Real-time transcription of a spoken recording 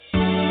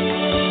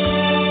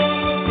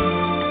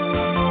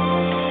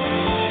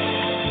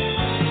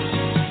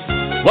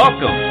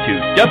welcome to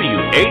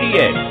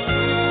WADA,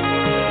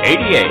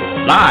 ADA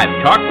Live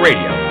Talk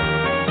Radio.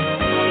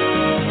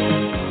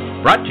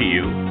 Brought to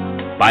you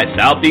by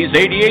Southeast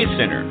ADA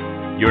Center,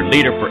 your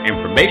leader for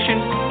information,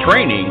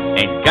 training,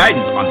 and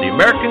guidance on the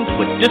Americans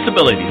with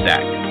Disabilities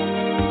Act.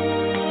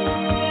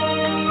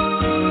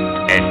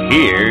 And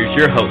here's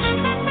your host.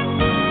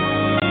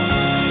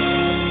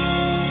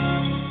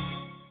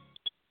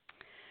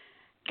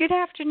 Good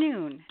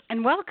afternoon,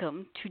 and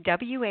welcome to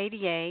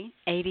WADA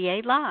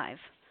ADA Live.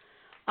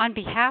 On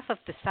behalf of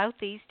the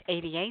Southeast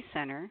ADA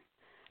Center,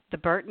 the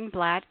Burton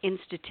Blatt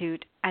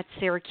Institute at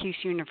Syracuse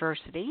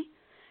University,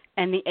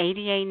 and the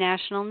ADA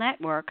National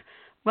Network,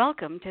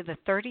 welcome to the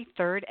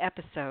 33rd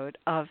episode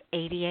of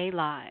ADA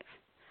Live.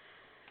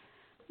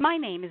 My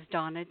name is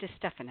Donna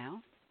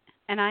DeStefano,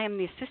 and I am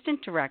the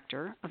Assistant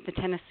Director of the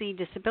Tennessee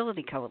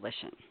Disability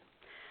Coalition.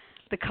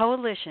 The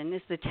Coalition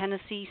is the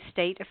Tennessee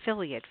state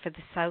affiliate for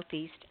the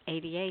Southeast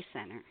ADA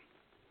Center.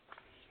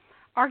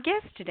 Our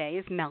guest today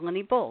is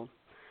Melanie Bull,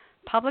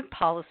 Public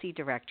Policy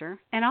Director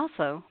and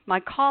also my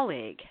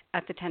colleague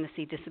at the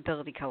Tennessee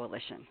Disability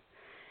Coalition.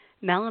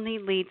 Melanie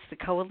leads the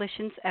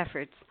Coalition's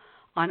efforts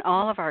on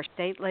all of our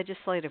state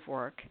legislative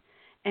work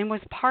and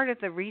was part of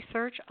the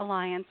Research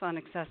Alliance on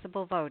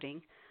Accessible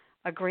Voting,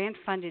 a grant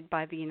funded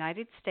by the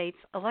United States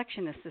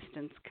Election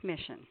Assistance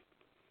Commission.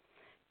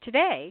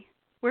 Today,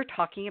 we're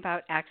talking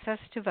about access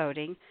to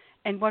voting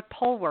and what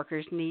poll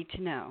workers need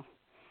to know.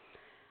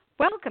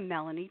 Welcome,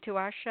 Melanie, to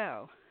our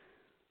show.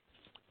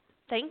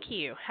 Thank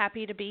you.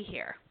 Happy to be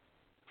here.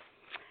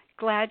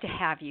 Glad to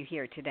have you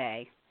here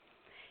today.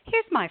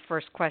 Here's my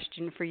first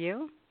question for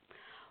you.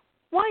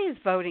 Why is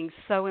voting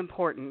so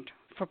important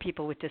for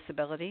people with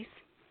disabilities?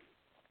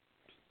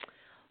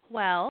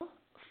 Well,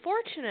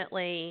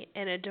 fortunately,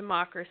 in a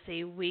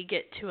democracy, we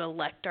get to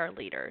elect our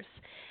leaders,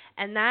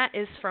 and that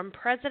is from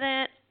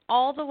president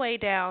all the way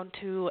down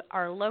to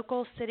our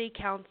local city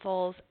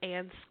councils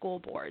and school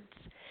boards.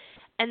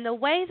 And the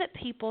way that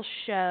people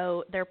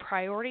show their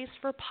priorities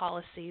for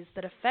policies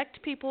that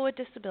affect people with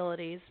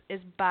disabilities is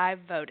by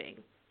voting.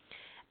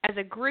 As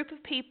a group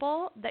of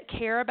people that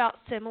care about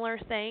similar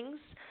things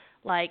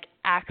like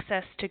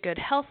access to good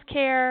health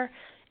care,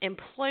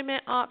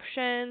 employment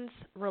options,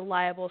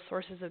 reliable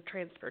sources of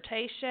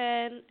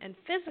transportation, and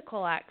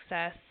physical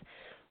access,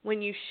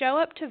 when you show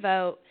up to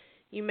vote,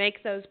 you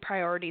make those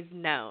priorities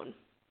known.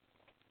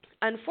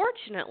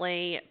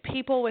 Unfortunately,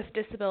 people with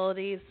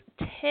disabilities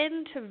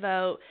tend to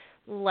vote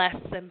less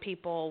than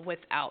people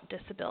without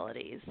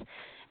disabilities.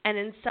 And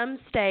in some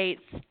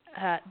states,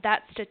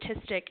 that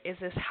statistic is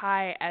as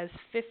high as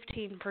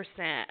 15%,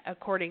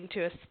 according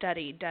to a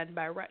study done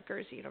by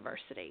Rutgers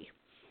University.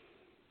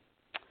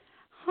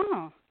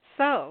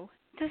 So,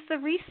 does the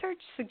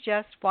research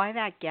suggest why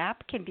that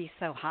gap can be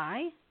so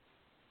high?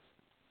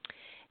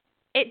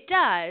 It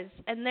does,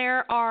 and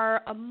there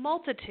are a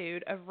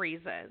multitude of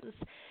reasons.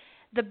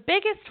 The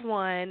biggest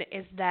one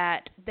is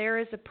that there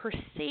is a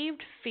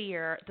perceived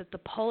fear that the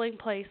polling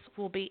place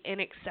will be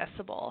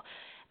inaccessible,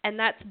 and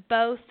that's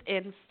both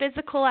in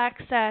physical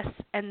access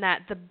and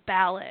that the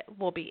ballot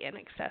will be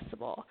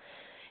inaccessible.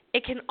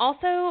 It can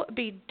also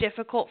be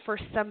difficult for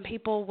some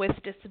people with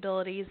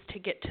disabilities to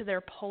get to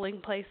their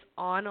polling place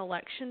on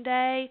Election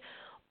Day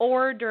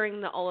or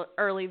during the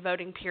early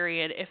voting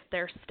period if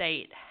their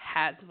state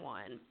has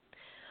one.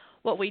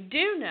 What we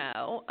do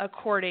know,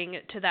 according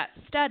to that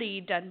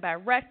study done by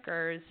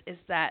Rutgers, is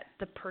that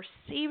the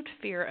perceived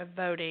fear of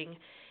voting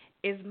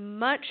is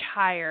much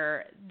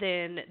higher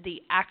than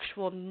the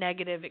actual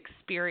negative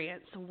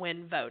experience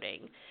when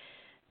voting.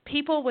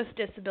 People with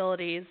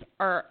disabilities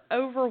are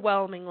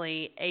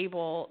overwhelmingly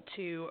able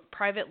to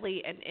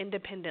privately and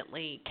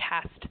independently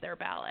cast their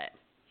ballot.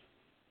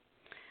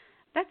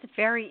 That's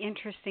very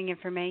interesting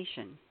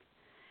information.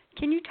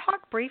 Can you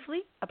talk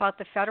briefly about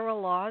the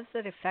federal laws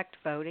that affect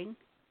voting?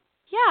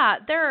 Yeah,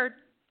 there are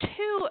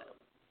two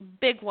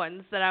big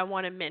ones that I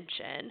want to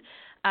mention,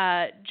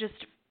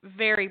 just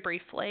very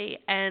briefly.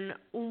 And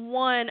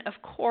one, of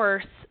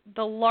course,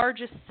 the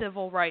largest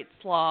civil rights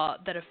law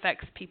that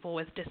affects people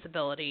with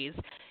disabilities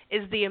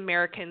is the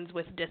Americans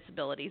with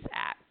Disabilities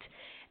Act.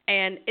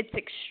 And it's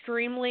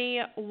extremely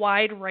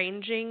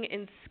wide-ranging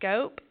in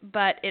scope,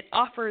 but it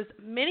offers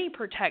many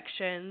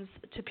protections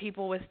to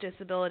people with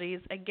disabilities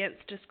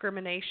against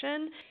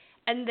discrimination.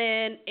 And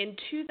then in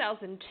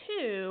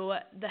 2002,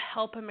 the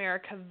Help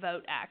America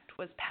Vote Act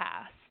was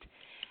passed.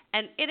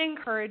 And it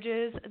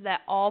encourages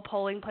that all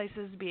polling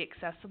places be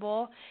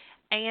accessible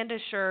and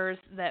assures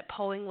that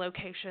polling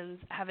locations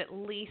have at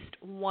least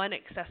one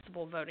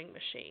accessible voting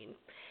machine.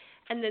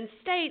 And then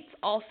states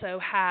also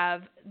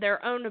have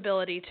their own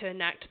ability to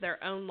enact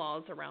their own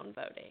laws around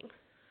voting.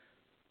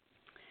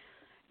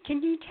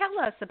 Can you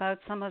tell us about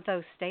some of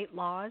those state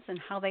laws and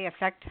how they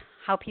affect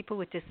how people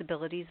with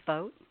disabilities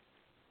vote?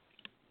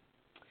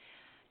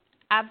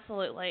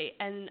 Absolutely,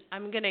 and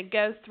I'm going to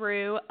go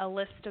through a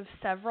list of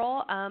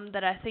several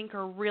that I think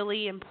are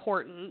really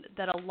important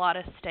that a lot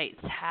of states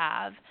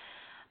have.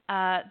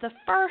 The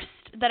first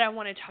that I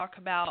want to talk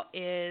about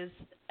is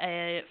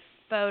a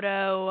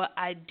photo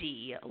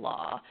ID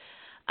law.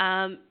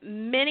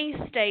 Many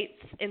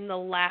states in the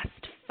last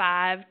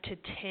 5 to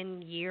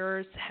 10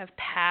 years have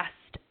passed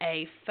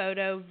a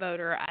photo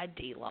voter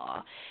ID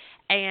law.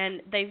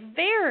 And they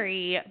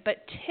vary,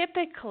 but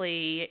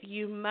typically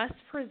you must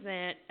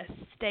present a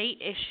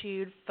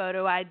state-issued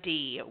photo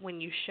ID when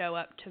you show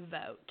up to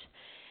vote.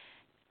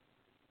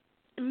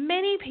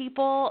 Many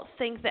people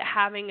think that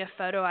having a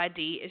photo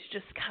ID is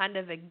just kind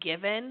of a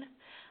given,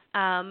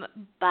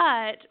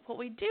 but what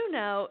we do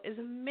know is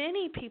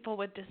many people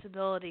with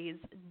disabilities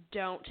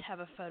don't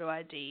have a photo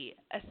ID,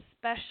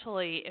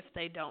 especially if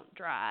they don't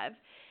drive.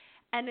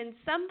 And in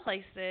some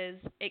places,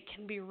 it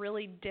can be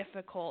really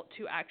difficult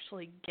to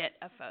actually get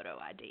a photo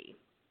ID.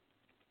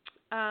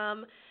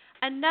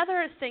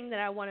 Another thing that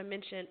I want to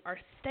mention are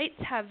states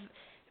have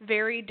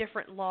very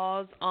different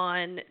laws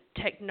on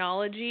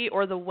technology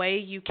or the way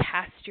you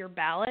cast your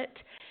ballot.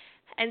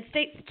 And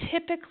states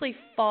typically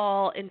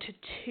fall into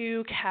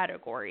 2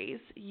 categories.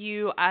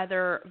 You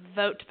either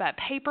vote by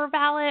paper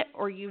ballot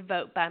or you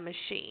vote by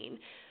machine.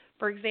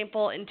 For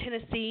example, in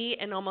Tennessee,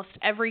 in almost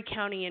every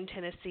county in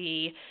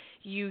Tennessee,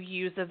 you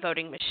use a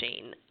voting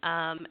machine.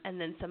 And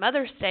then some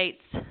other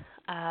states,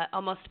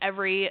 almost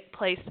every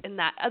place in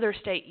that other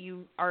state,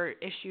 you are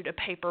issued a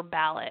paper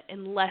ballot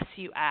unless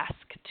you ask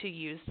to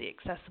use the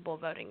accessible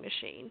voting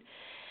machine.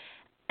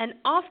 And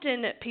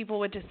often people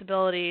with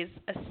disabilities,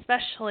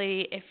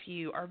 especially if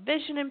you are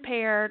vision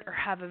impaired or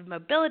have a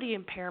mobility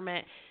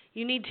impairment,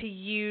 you need to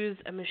use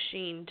a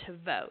machine to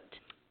vote.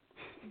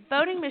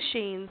 Voting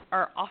machines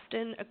are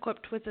often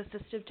equipped with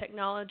assistive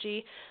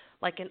technology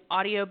like an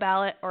audio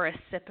ballot or a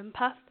sip and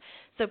puff,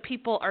 so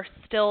people are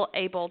still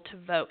able to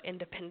vote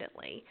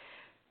independently.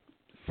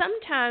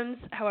 Sometimes,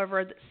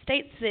 however, the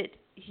states that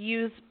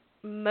use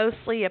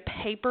mostly a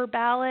paper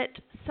ballot,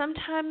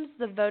 sometimes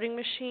the voting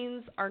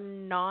machines are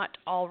not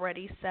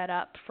already set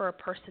up for a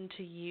person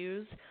to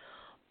use,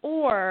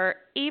 or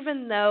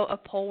even though a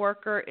poll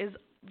worker is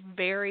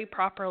very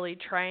properly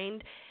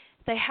trained,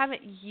 they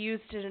haven't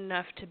used it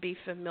enough to be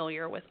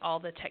familiar with all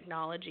the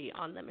technology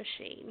on the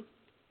machine.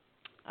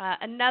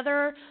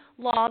 Another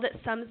law that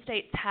some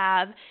states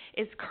have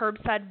is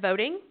curbside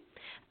voting.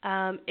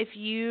 If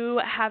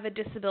you have a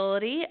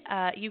disability,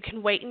 you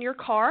can wait in your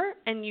car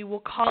and you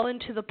will call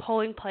into the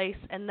polling place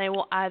and they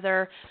will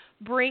either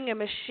bring a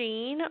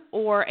machine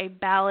or a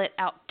ballot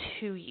out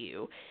to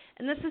you.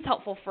 And this is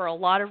helpful for a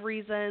lot of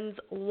reasons.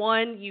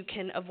 One, you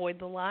can avoid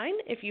the line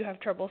if you have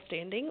trouble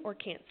standing or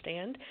can't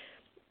stand.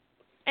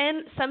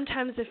 And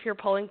sometimes if your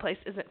polling place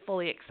isn't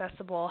fully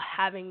accessible,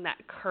 having that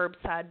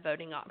curbside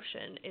voting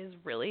option is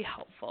really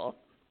helpful.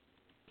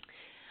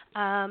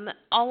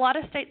 A lot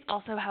of states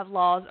also have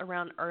laws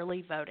around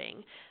early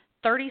voting.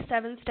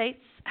 37 states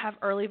have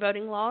early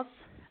voting laws,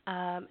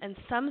 and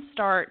some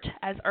start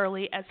as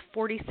early as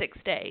 46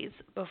 days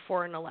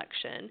before an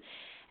election.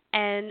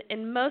 And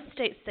in most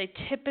states, they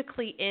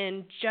typically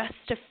end just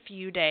a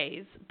few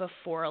days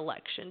before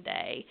Election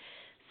Day.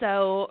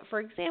 So,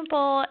 for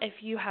example, if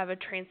you have a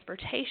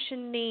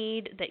transportation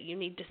need that you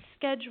need to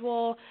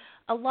schedule,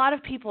 a lot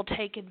of people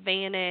take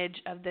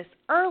advantage of this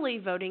early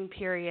voting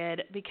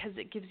period because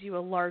it gives you a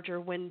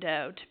larger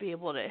window to be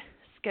able to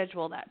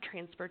schedule that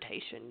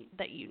transportation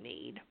that you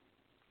need.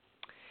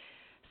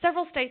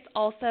 Several states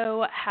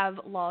also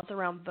have laws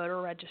around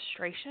voter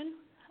registration.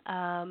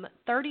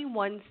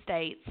 31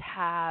 states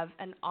have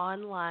an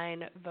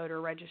online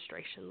voter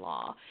registration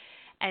law,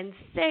 and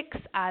 6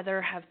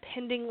 either have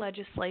pending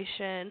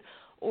legislation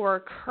or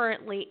are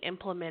currently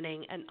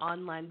implementing an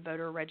online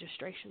voter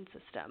registration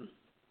system.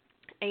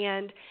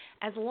 And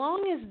as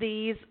long as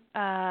these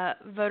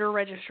voter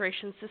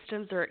registration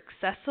systems are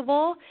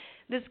accessible,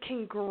 this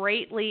can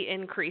greatly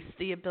increase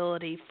the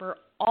ability for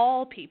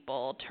all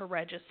people to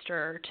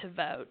register to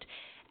vote.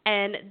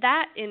 And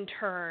that, in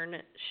turn,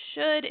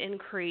 should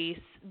increase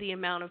the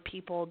amount of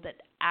people that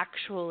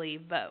actually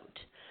vote.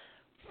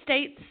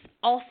 States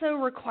also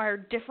require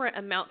different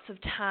amounts of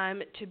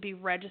time to be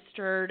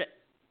registered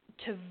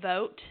to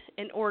vote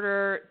in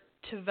order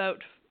to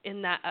vote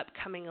in that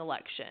upcoming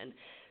election.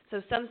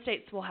 So some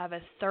states will have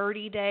a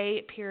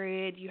 30-day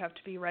period. You have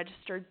to be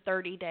registered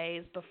 30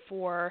 days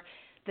before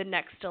the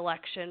next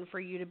election for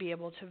you to be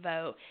able to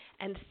vote.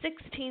 And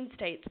 16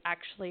 states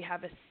actually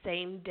have a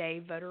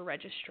same-day voter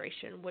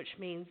registration, which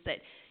means that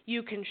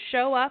you can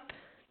show up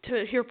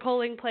to your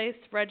polling place,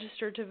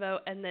 register to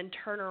vote, and then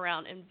turn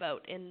around and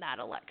vote in that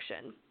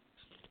election.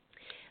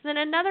 Then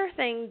another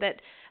thing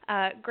that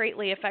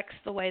greatly affects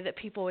the way that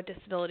people with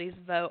disabilities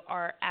vote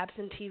are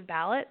absentee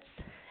ballots.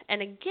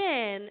 And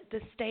again, the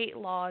state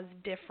laws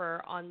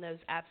differ on those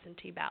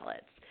absentee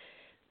ballots.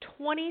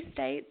 20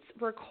 states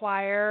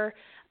require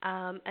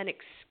an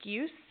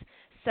excuse,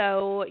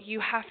 so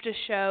you have to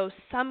show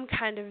some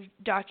kind of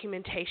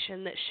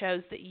documentation that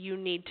shows that you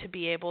need to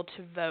be able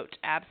to vote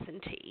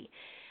absentee.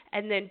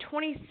 And then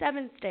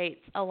 27 states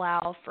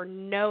allow for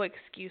no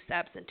excuse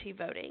absentee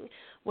voting,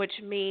 which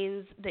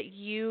means that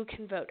you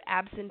can vote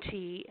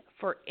absentee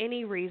for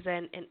any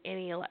reason in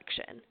any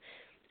election.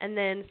 And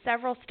then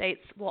several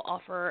states will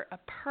offer a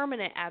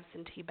permanent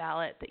absentee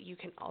ballot that you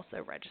can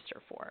also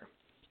register for.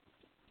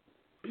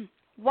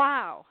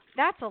 Wow,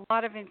 that's a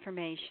lot of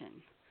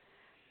information.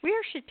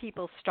 Where should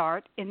people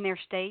start in their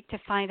state to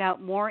find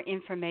out more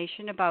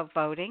information about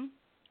voting?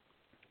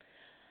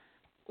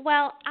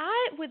 Well,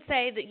 I would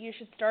say that you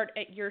should start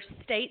at your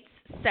state's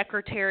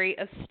Secretary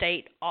of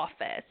State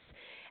office.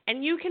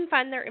 And you can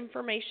find their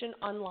information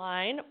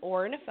online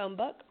or in a phone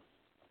book.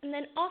 And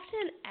then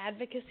often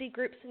advocacy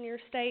groups in your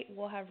state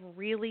will have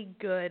really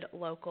good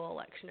local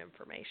election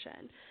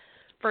information.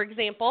 For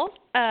example,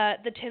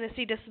 the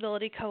Tennessee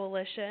Disability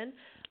Coalition,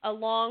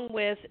 along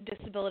with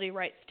Disability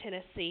Rights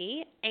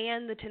Tennessee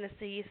and the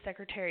Tennessee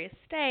Secretary of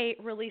State,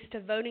 released a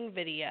voting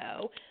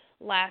video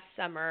last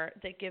summer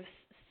that gives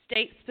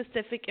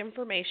state-specific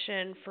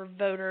information for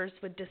voters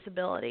with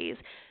disabilities.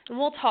 And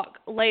we'll talk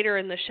later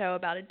in the show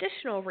about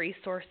additional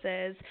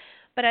resources,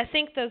 but I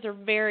think those are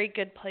very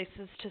good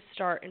places to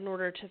start in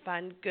order to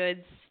find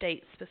good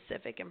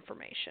state-specific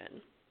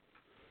information.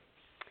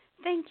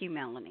 Thank you,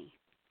 Melanie.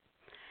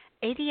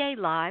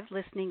 ADA Live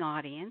listening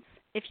audience,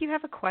 if you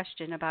have a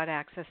question about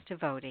access to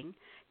voting,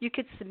 you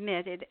could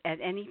submit it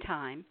at any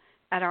time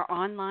at our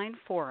online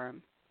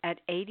forum at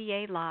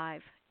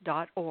adalive.org.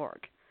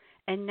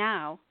 And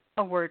now,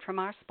 a word from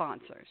our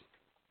sponsors.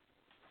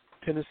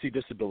 Tennessee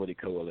Disability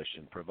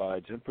Coalition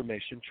provides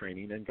information,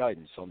 training, and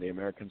guidance on the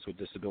Americans with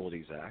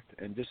Disabilities Act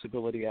and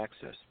disability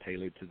access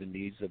tailored to the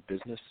needs of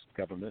business,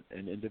 government,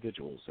 and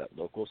individuals at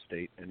local,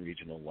 state, and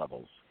regional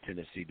levels.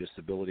 Tennessee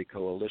Disability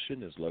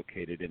Coalition is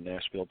located in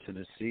Nashville,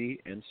 Tennessee,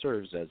 and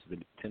serves as the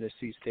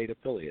Tennessee state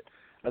affiliate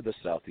of the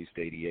Southeast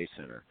ADA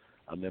Center,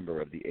 a member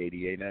of the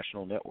ADA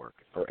National Network.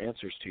 For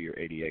answers to your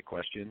ADA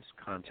questions,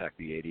 contact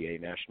the ADA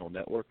National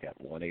Network at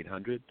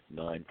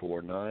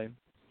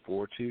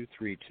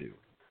 1-800-949-4232.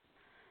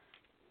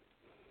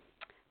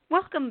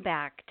 Welcome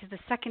back to the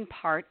second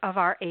part of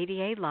our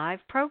ADA Live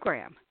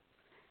program.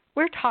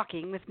 We're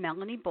talking with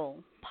Melanie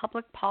Bull,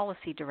 Public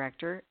Policy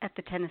Director at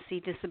the Tennessee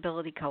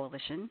Disability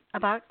Coalition,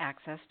 about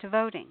access to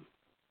voting.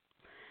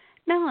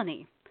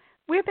 Melanie,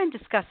 we've been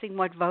discussing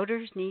what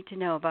voters need to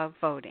know about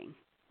voting.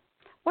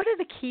 What are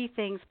the key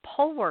things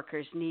poll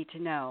workers need to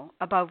know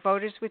about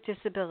voters with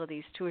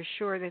disabilities to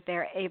assure that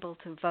they're able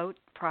to vote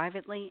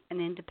privately and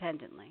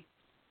independently?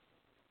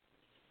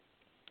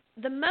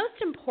 The most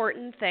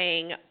important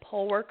thing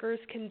poll workers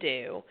can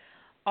do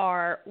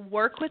are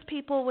work with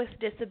people with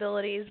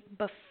disabilities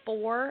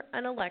before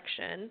an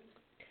election,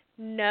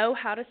 know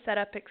how to set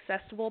up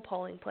accessible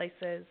polling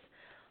places,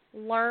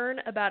 learn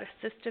about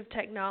assistive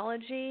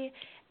technology,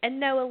 and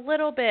know a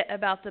little bit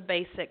about the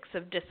basics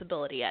of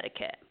disability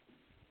etiquette.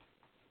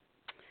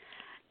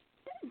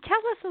 Tell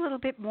us a little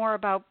bit more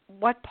about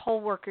what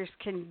poll workers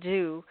can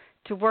do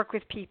to work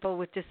with people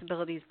with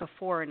disabilities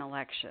before an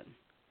election.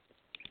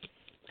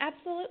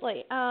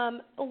 Absolutely.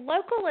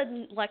 Local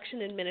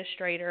election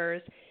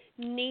administrators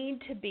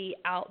need to be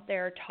out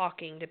there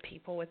talking to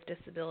people with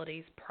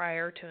disabilities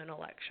prior to an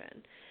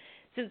election.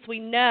 Since we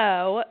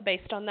know,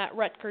 based on that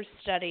Rutgers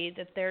study,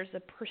 that there's a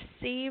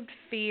perceived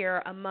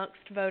fear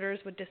amongst voters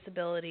with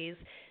disabilities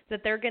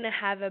that they're going to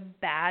have a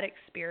bad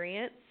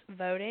experience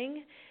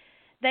voting,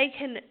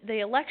 the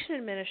election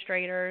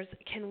administrators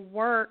can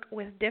work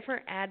with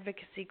different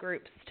advocacy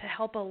groups to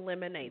help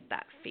eliminate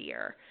that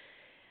fear.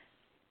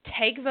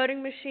 Take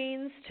voting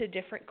machines to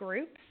different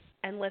groups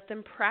and let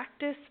them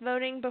practice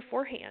voting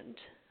beforehand.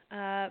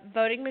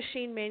 Voting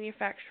machine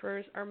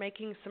manufacturers are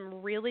making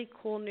some really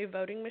cool new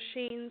voting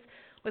machines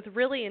with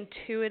really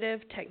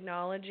intuitive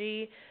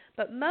technology,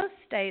 but most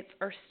states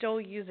are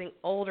still using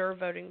older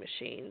voting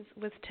machines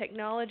with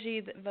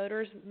technology that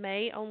voters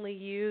may only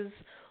use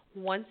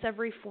once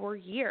every 4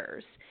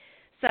 years.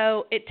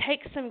 So it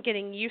takes some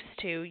getting used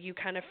to. You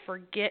kind of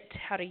forget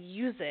how to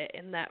use it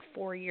in that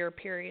 4-year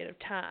period of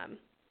time.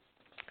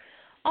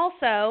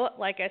 Also,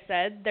 like I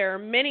said, there are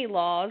many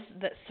laws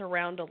that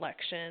surround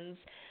elections,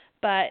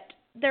 but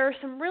there are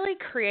some really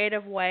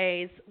creative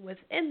ways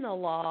within the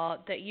law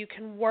that you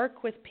can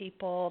work with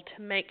people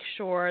to make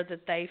sure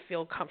that they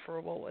feel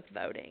comfortable with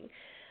voting.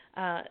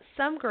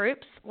 Some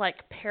groups,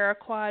 like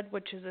Paraquad,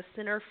 which is a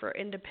Center for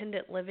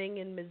Independent Living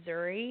in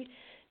Missouri,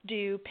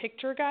 do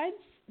picture guides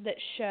that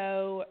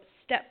show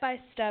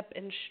step-by-step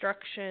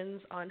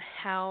instructions on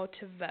how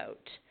to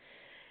vote.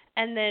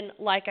 And then,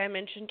 like I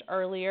mentioned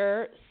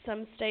earlier,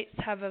 some states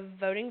have a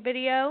voting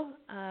video,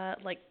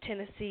 like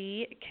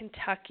Tennessee,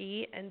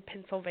 Kentucky, and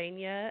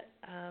Pennsylvania,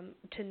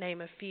 to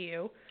name a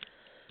few.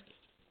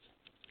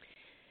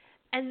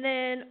 And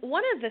then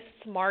one of the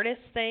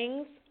smartest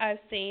things I've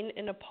seen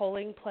in a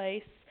polling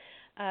place,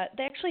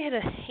 they actually had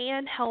a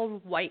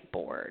handheld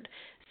whiteboard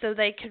so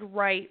they could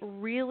write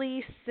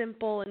really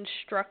simple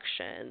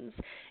instructions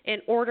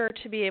in order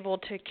to be able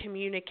to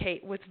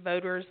communicate with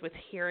voters with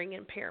hearing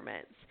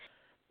impairments.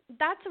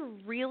 That's a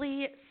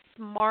really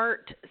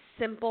smart,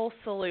 simple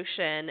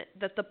solution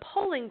that the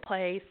polling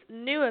place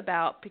knew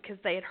about because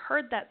they had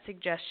heard that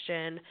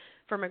suggestion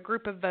from a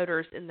group of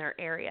voters in their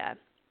area.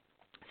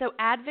 So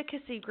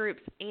advocacy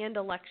groups and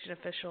election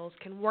officials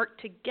can work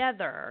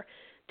together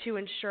to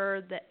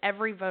ensure that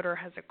every voter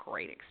has a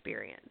great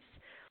experience.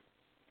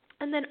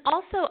 And then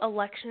also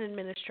election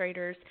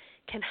administrators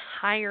can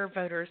hire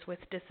voters with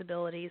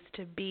disabilities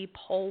to be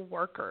poll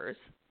workers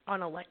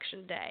on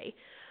election day.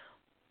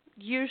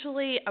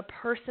 Usually a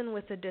person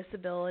with a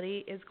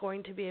disability is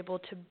going to be able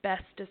to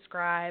best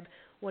describe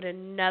what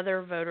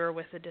another voter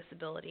with a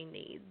disability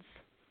needs.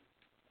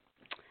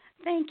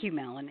 Thank you,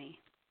 Melanie.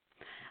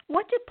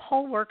 What do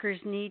poll workers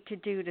need to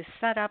do to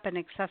set up an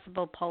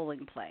accessible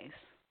polling place?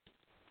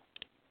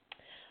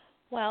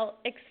 Well,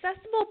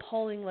 accessible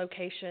polling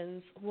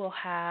locations will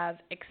have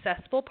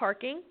accessible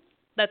parking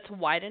that's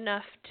wide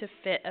enough to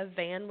fit a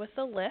van with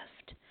a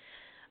lift.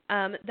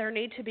 There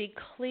need to be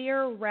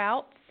clear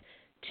routes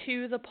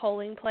to the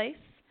polling place.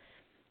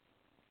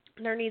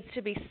 There needs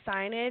to be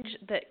signage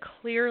that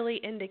clearly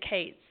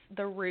indicates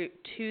the route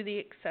to the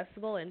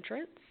accessible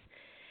entrance.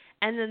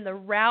 And then the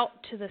route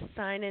to the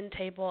sign-in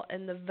table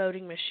and the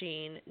voting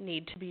machine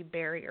need to be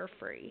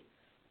barrier-free.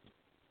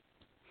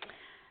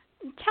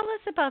 Tell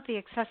us about the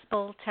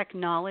accessible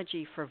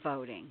technology for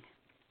voting.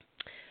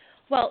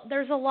 Well,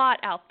 there's a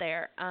lot out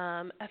there.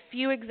 A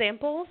few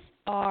examples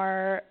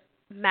are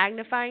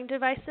magnifying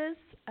devices,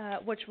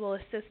 which will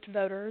assist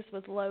voters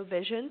with low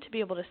vision to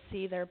be able to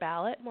see their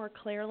ballot more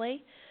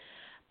clearly.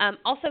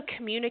 Also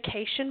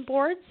communication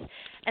boards,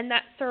 and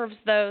that serves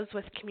those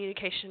with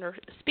communication or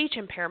speech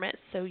impairments,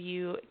 so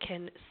you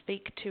can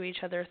speak to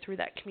each other through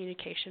that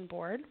communication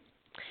board.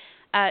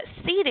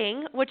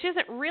 Seating, which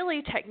isn't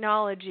really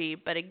technology,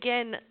 but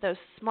again, those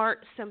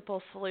smart,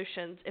 simple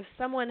solutions. If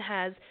someone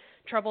has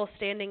trouble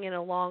standing in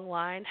a long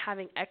line,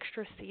 having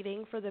extra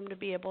seating for them to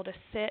be able to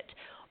sit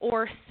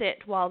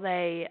while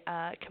they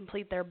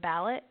complete their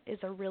ballot is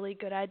a really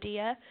good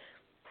idea.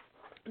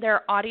 There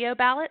are audio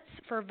ballots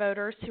for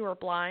voters who are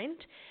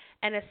blind,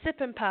 and a sip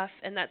and puff,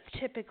 and that's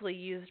typically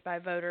used by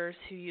voters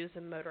who use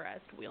a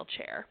motorized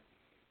wheelchair.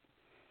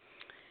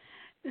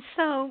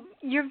 So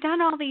you've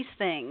done all these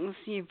things.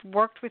 You've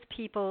worked with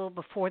people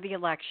before the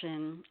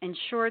election,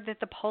 ensured that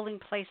the polling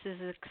place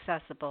is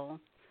accessible,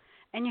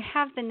 and you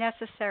have the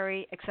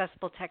necessary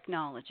accessible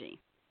technology.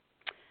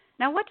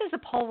 Now, what does a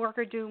poll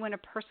worker do when a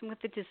person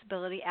with a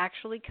disability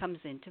actually comes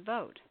in to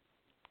vote?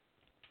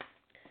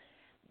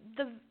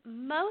 The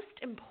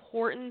most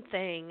important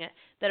thing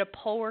that a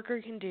poll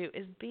worker can do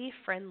is be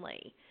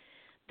friendly.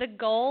 The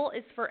goal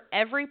is for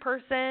every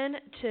person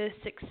to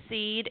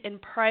succeed in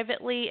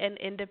privately and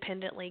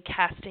independently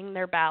casting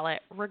their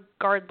ballot,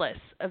 regardless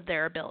of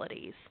their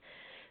abilities.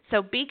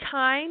 So be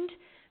kind,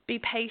 be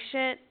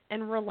patient,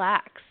 and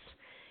relax.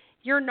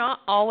 You're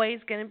not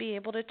always going to be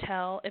able to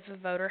tell if a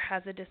voter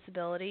has a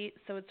disability,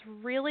 so it's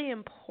really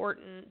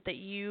important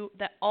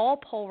that all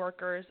poll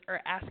workers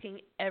are asking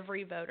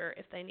every voter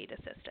if they need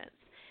assistance.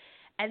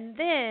 And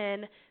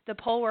then the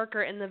poll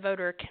worker and the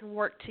voter can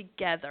work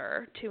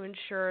together to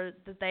ensure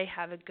that they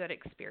have a good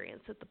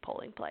experience at the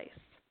polling place.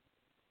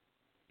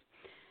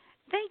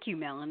 Thank you,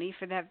 Melanie,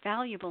 for that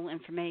valuable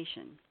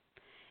information.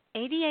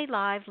 ADA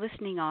Live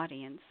listening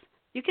audience,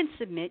 you can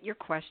submit your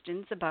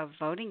questions about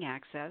voting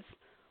access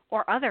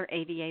or other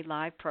ADA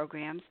Live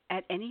programs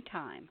at any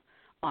time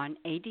on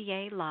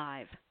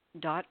adalive.org.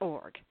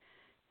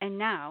 And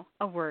now,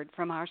 a word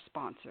from our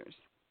sponsors.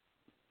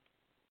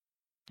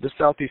 The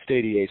Southeast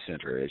ADA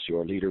Center is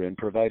your leader in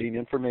providing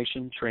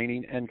information,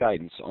 training, and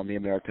guidance on the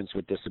Americans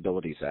with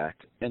Disabilities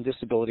Act and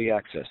disability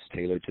access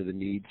tailored to the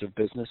needs of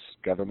business,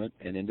 government,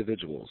 and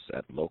individuals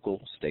at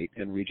local, state,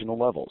 and regional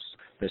levels.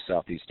 The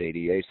Southeast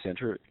ADA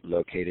Center,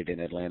 located in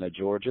Atlanta,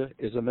 Georgia,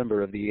 is a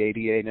member of the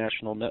ADA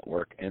National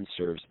Network and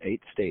serves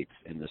 8 states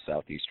in the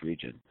Southeast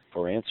region.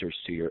 For answers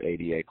to your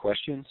ADA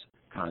questions,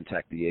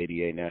 contact the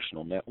ADA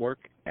National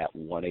Network at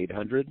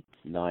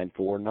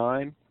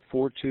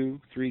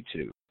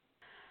 1-800-949-4232.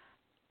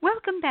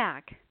 Welcome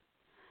back.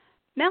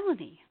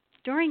 Melanie,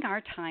 during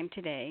our time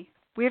today,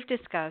 we've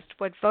discussed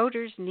what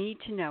voters need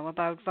to know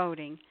about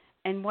voting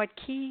and what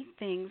key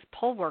things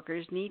poll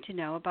workers need to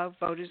know about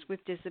voters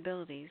with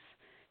disabilities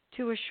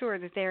to assure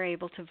that they're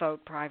able to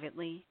vote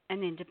privately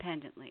and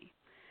independently.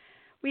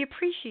 We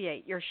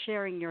appreciate your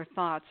sharing your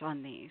thoughts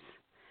on these.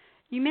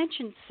 You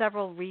mentioned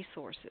several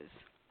resources.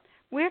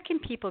 Where can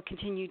people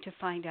continue to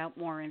find out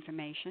more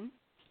information?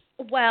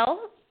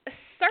 Well,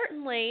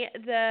 certainly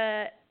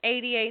the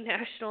ADA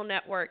National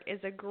Network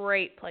is a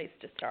great place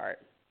to start.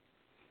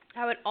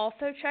 I would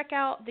also check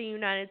out the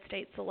United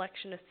States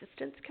Election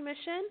Assistance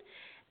Commission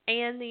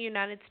and the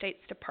United States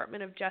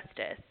Department of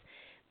Justice.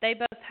 They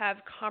both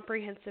have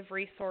comprehensive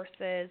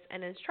resources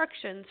and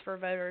instructions for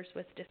voters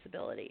with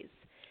disabilities.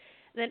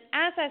 Then,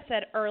 as I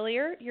said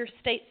earlier, your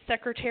state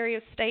Secretary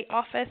of State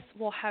office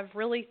will have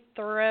really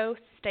thorough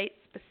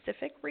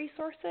state-specific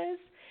resources.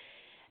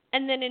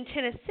 And then in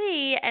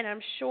Tennessee, and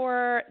I'm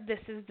sure this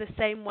is the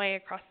same way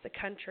across the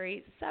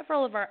country,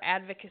 several of our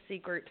advocacy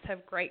groups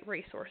have great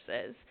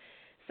resources.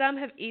 Some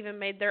have even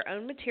made their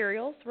own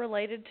materials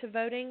related to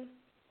voting,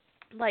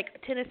 like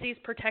Tennessee's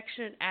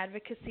Protection and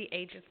Advocacy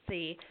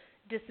Agency,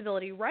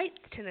 Disability Rights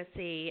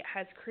Tennessee,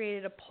 has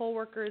created a poll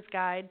worker's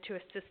guide to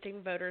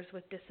assisting voters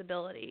with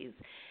disabilities.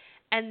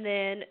 And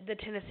then the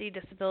Tennessee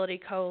Disability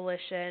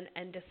Coalition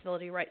and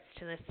Disability Rights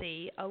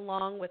Tennessee,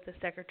 along with the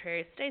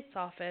Secretary of State's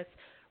office,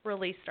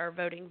 released our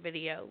voting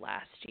video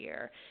last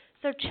year.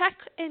 So check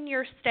in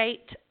your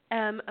state,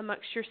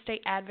 amongst your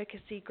state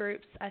advocacy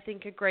groups. I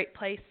think a great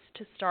place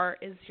to start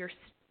is your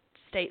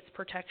state's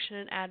Protection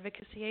and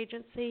Advocacy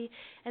Agency,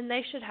 and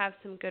they should have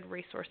some good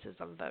resources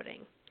on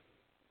voting.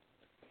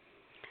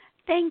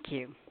 Thank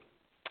you.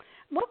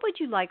 What would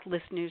you like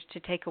listeners to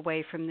take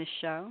away from this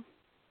show?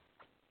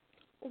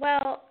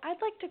 Well,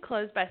 I'd like to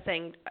close by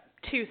saying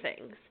two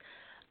things.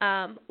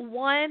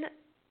 One,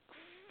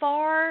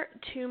 far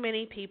too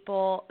many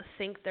people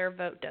think their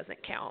vote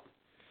doesn't count.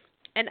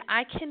 And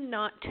I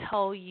cannot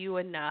tell you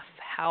enough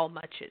how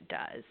much it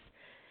does.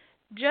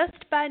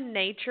 Just by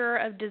nature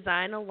of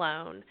design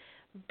alone,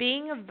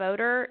 being a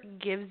voter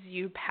gives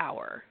you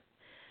power.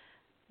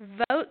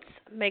 Votes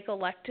make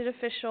elected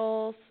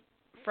officials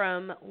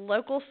from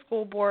local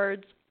school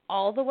boards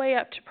all the way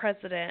up to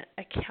president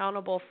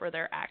accountable for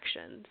their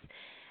actions.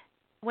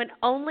 When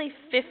only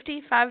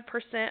 55%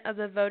 of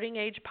the voting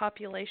age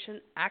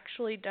population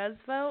actually does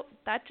vote,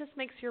 that just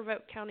makes your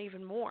vote count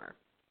even more.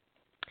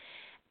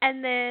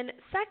 And then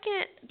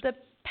second, the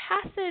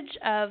passage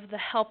of the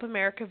Help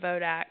America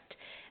Vote Act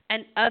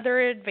and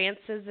other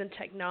advances in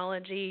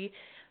technology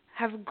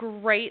have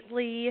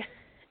greatly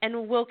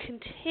and will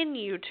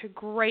continue to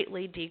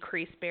greatly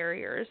decrease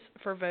barriers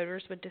for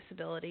voters with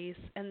disabilities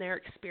and their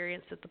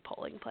experience at the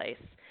polling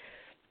place.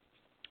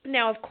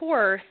 Now, of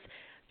course,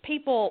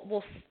 people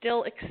will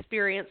still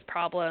experience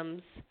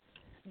problems.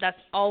 That's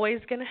always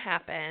going to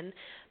happen.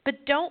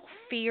 But don't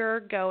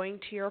fear going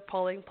to your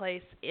polling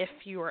place if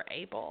you are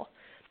able.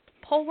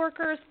 Poll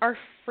workers are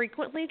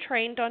frequently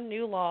trained on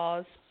new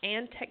laws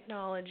and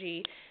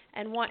technology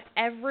and want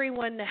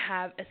everyone to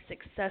have a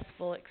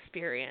successful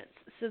experience.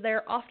 So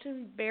they're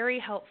often very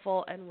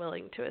helpful and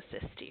willing to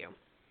assist you.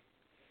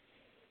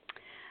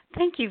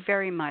 Thank you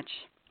very much.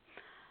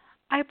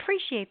 I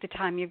appreciate the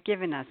time you've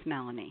given us,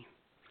 Melanie.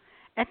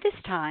 At this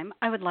time,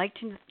 I would like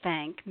to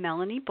thank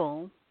Melanie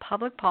Bull,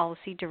 Public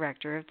Policy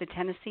Director of the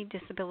Tennessee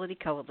Disability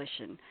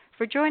Coalition,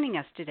 for joining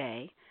us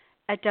today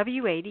at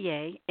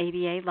WADA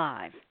ADA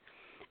Live.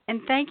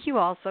 And thank you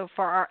also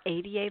for our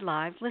ADA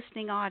Live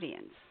listening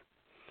audience.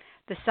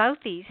 The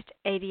Southeast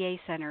ADA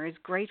Center is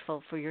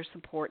grateful for your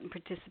support and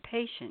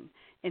participation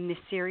in this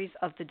series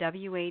of the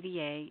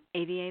WADA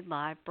ADA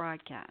Live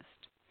broadcast.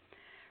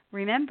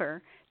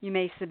 Remember, you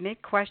may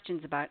submit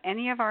questions about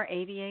any of our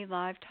ADA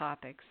Live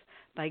topics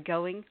by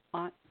going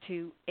on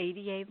to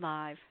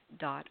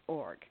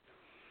adalive.org.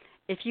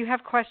 If you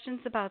have questions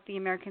about the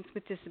Americans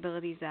with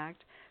Disabilities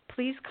Act,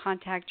 please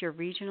contact your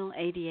regional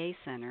ADA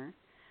center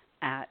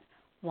at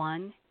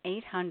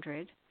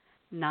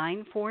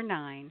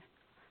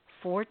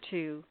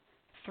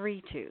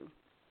 1-800-949-4232.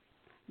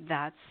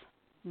 That's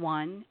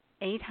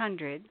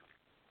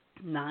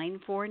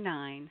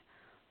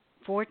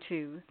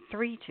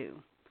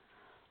 1-800-949-4232.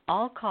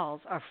 All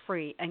calls are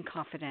free and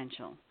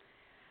confidential.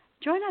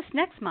 Join us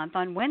next month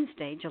on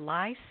Wednesday,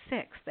 July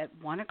 6th at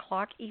 1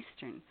 o'clock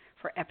Eastern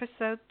for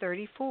episode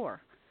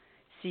 34.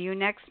 See you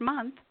next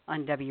month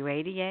on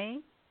WADA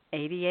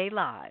ADA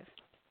Live.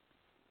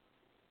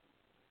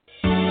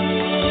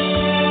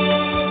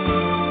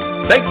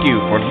 Thank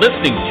you for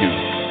listening to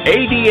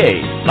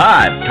ADA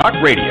Live Talk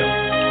Radio,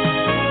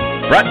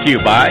 brought to you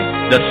by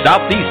the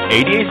Southeast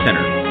ADA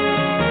Center.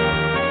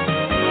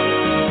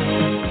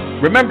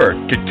 Remember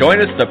to join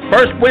us the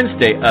first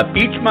Wednesday of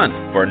each month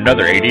for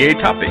another ADA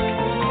topic,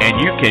 and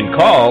you can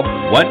call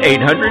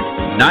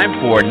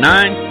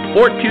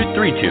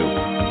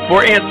 1-800-949-4232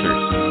 for answers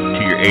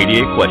to your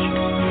ADA questions.